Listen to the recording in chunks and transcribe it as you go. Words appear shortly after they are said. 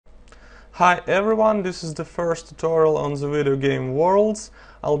Hi everyone, this is the first tutorial on the video game worlds.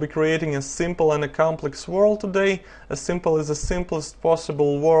 I'll be creating a simple and a complex world today. A simple is the simplest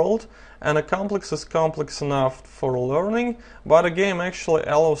possible world, and a complex is complex enough for learning, but a game actually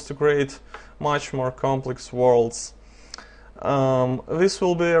allows to create much more complex worlds. This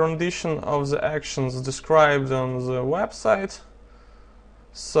will be a rendition of the actions described on the website,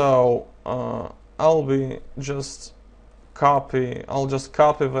 so I'll just copy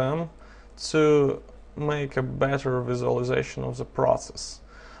them to make a better visualization of the process.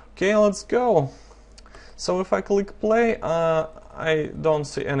 Okay, let's go. So if I click play, I don't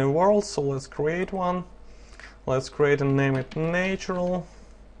see any world, so let's create one. Let's create and name it natural.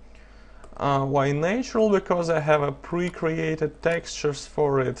 Why natural? Because I have a pre-created textures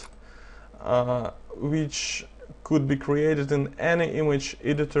for it, which could be created in any image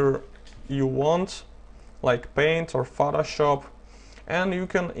editor you want, like Paint or Photoshop, and you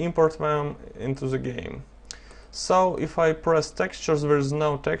can import them into the game. So if I press textures, there's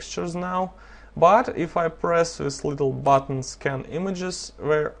no textures now, but if I press this little button scan images,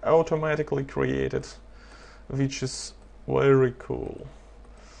 they're automatically created, which is very cool.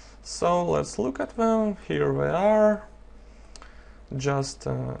 So let's look at them. Here they are, just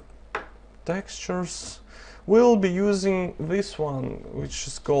textures. We'll be using this one, which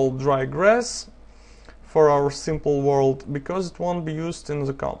is called dry grass, for our simple world, because it won't be used in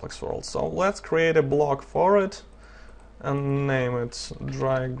the complex world. So let's create a block for it and name it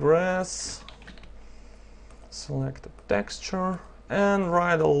dry grass. Select a texture and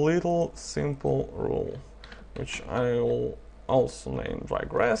write a little simple rule, which I will also name dry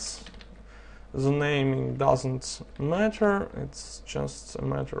grass. The naming doesn't matter, it's just a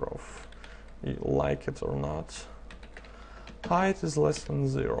matter of you like it or not. Height is less than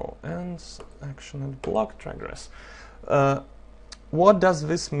 0 and action at block dry grass. What does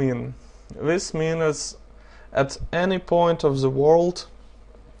this mean? This means at any point of the world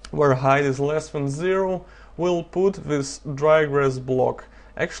where height is less than 0, we'll put this dry grass block.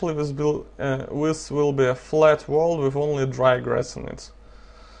 Actually, this will be a flat world with only dry grass in it.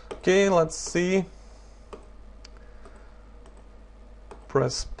 Okay, let's see.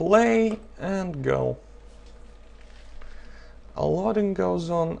 Press play and go. A loading goes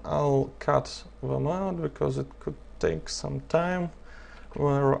on. I'll cut them out because it could take some time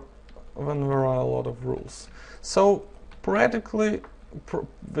when there are a lot of rules. So practically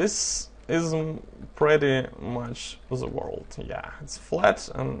this is pretty much the world. Yeah, it's flat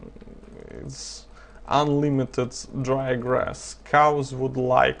and it's unlimited dry grass. Cows would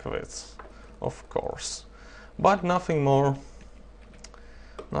like it, of course, but nothing more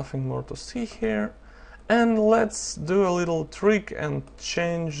to see here. And let's do a little trick and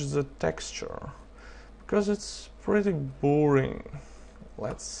change the texture, because it's pretty boring.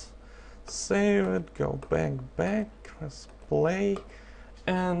 Let's save it, go back, press play,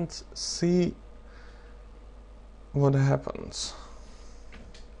 and see what happens.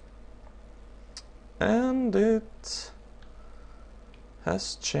 And it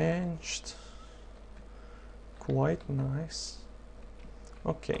has changed. Quite nice.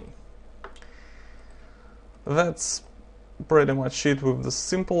 Okay. That's pretty much it with the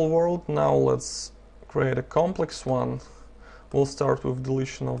simple world. Now let's create a complex one. We'll start with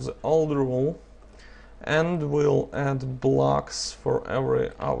deletion of the old rule, and we'll add blocks for every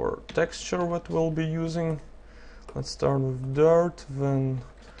our texture that we'll be using. Let's start with dirt, then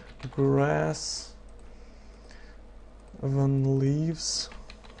grass, then leaves,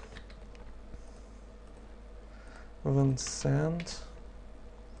 then sand,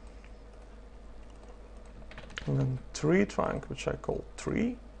 and then tree trunk, which I call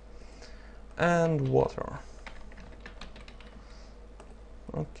tree, and water.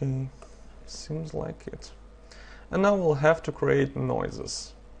 Okay, seems like it. And now we'll have to create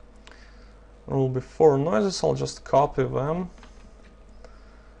noises. There will be 4 noises. I'll just copy them.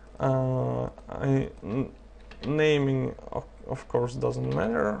 Naming, of course, doesn't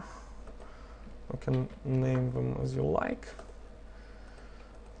matter. You can name them as you like.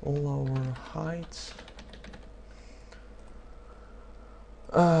 Lower height.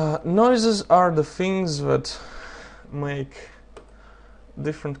 Noises are the things that make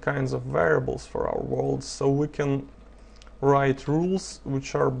different kinds of variables for our world, so we can write rules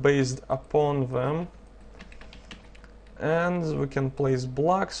which are based upon them, and we can place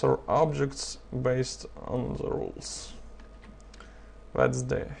blocks or objects based on the rules. That's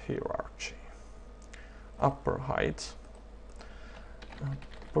the hierarchy. Upper height.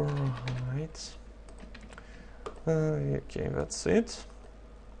 Okay, that's it.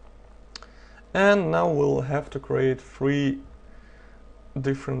 And now we'll have to create 3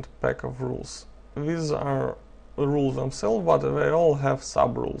 different pack of rules. These are the rules themselves, but they all have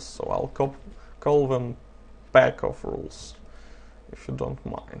sub-rules, so I'll call them pack of rules, if you don't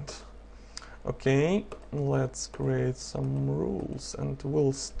mind. Okay, let's create some rules, and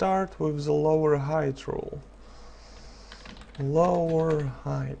we'll start with the lower height rule. Lower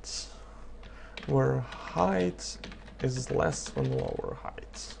height, where height is less than lower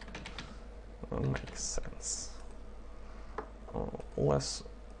height. Makes sense. Less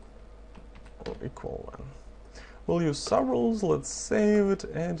or equal then. We'll use subrules. Let's save it,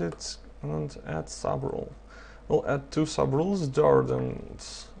 edit, and add subrule. We'll add two subrules, dirt and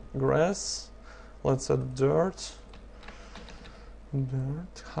grass. Let's add dirt.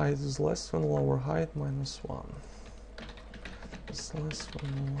 Dirt. Height is less than lower height, -1. It's less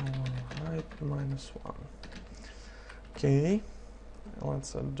than lower height, -1. Okay.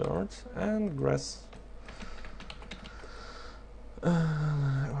 Let's add dirt and grass.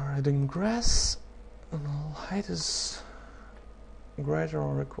 We're adding grass, and height is greater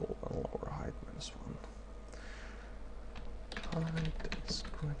or equal than lower height, -1. Height is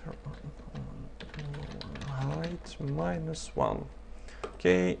greater or equal than lower height, -1.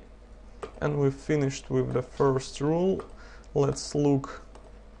 Okay, and we've finished with the first rule. Let's look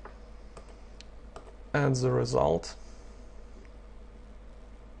at the result.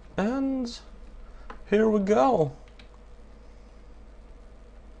 And here we go.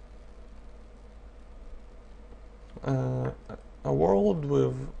 A world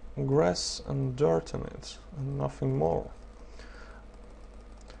with grass and dirt in it, and nothing more.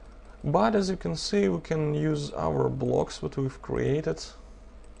 But as you can see, we can use our blocks that we've created,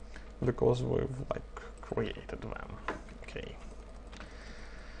 because we've created them. Okay.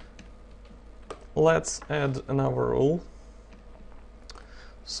 Let's add another rule.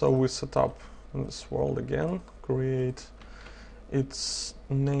 So we set up this world again, create it's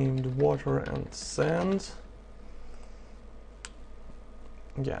named water and sand.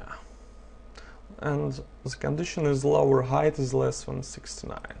 Yeah. And the condition is lower height is less than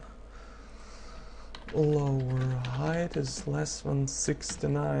 69. Lower height is less than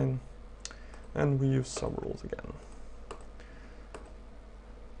 69. And we use subrules again.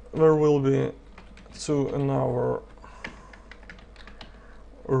 There will be two in our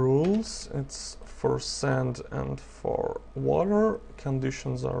rules. It's for sand and for water.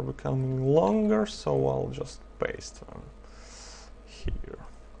 Conditions are becoming longer, so I'll just paste them here.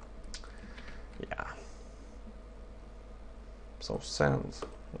 Yeah. So sand,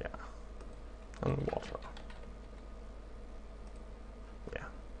 yeah, and water. Yeah,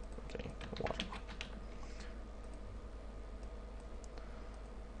 okay, water.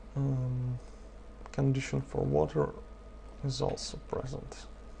 Condition for water is also present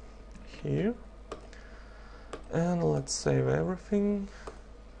here. And let's save everything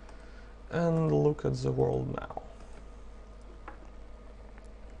and look at the world now.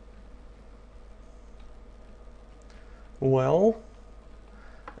 Well,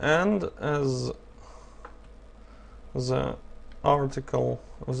 and as the article,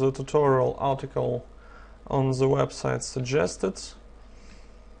 the tutorial article on the website suggested,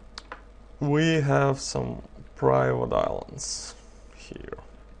 we have some private islands here.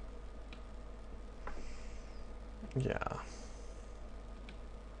 Yeah.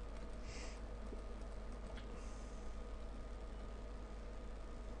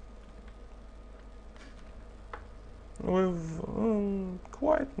 With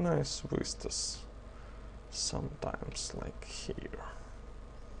quite nice vistas sometimes, like here.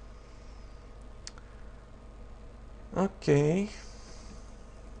 Okay.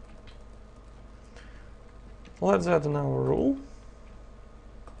 Let's add another rule.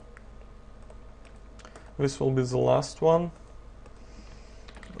 This will be the last one.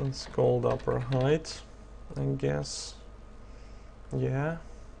 It's called upper height, I guess. Yeah,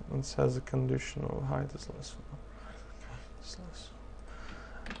 it says a condition of height is less than.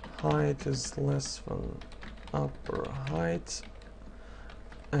 Height is less than upper height,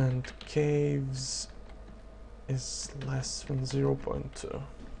 and caves is less than 0.2.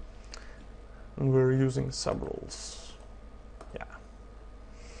 And we're using subrules. Yeah.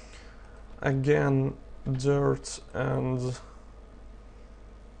 Again, dirt and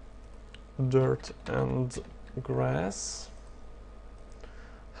grass.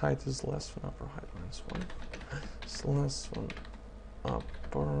 Height is less than upper height -1. It's less than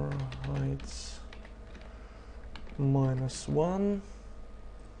upper height -1.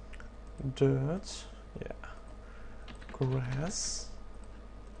 Dirt, yeah. Grass.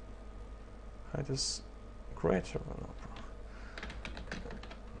 Height is greater than upper.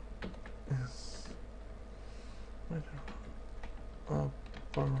 Is greater than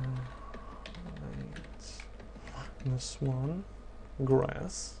 -1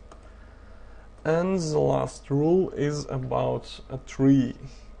 grass. And the last rule is about a tree,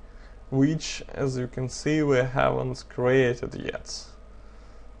 which, as you can see, we haven't created yet.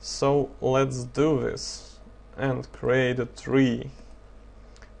 So let's do this and create a tree.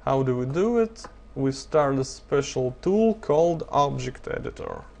 How do we do it? We start a special tool called Object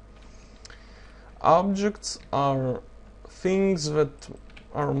Editor. Objects are things that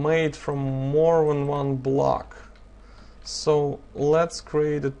are made from more than one block. So let's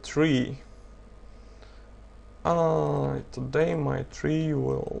create a tree. Today my tree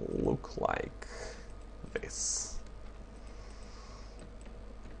will look like this.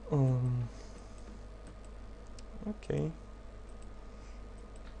 Okay.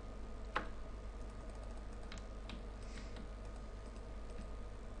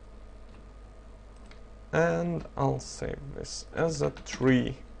 And I'll save this as a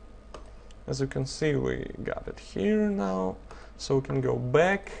tree. As you can see, we got it here now. So we can go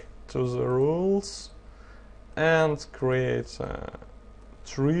back to the rules and create a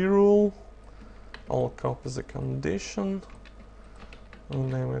tree rule. I'll copy the condition, we'll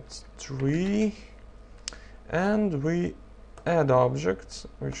name it tree, and we add object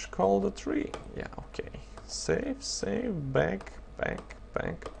which is called a tree. Yeah, okay. Save, back,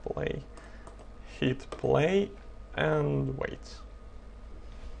 play. Hit play and wait.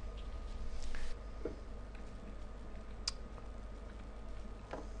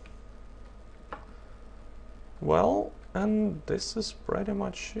 Well, and this is pretty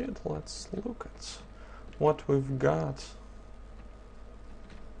much it. Let's look at what we've got.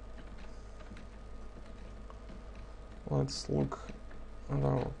 Let's look at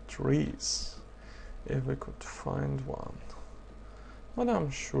our trees, if we could find one. But I'm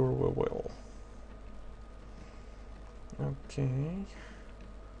sure we will. Okay.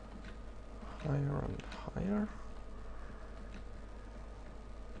 Higher and higher.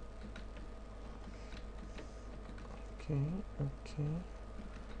 Okay.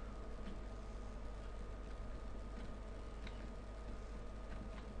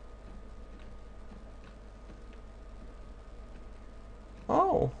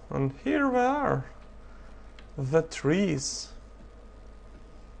 Oh, and here we are. The trees.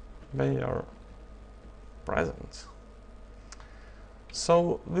 They are present.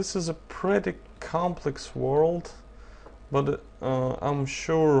 So this is a pretty complex world, but I'm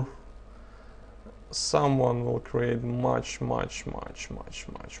sure someone will create much more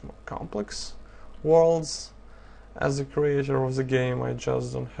complex worlds. As the creator of the game, I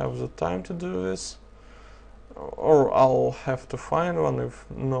just don't have the time to do this, or I'll have to find one if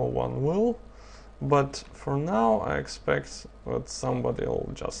no one will. But for now, I expect that somebody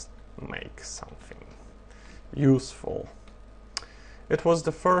will just make something useful. It was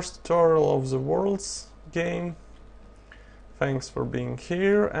the first tutorial of the Worlds game. Thanks for being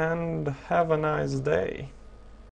here and have a nice day.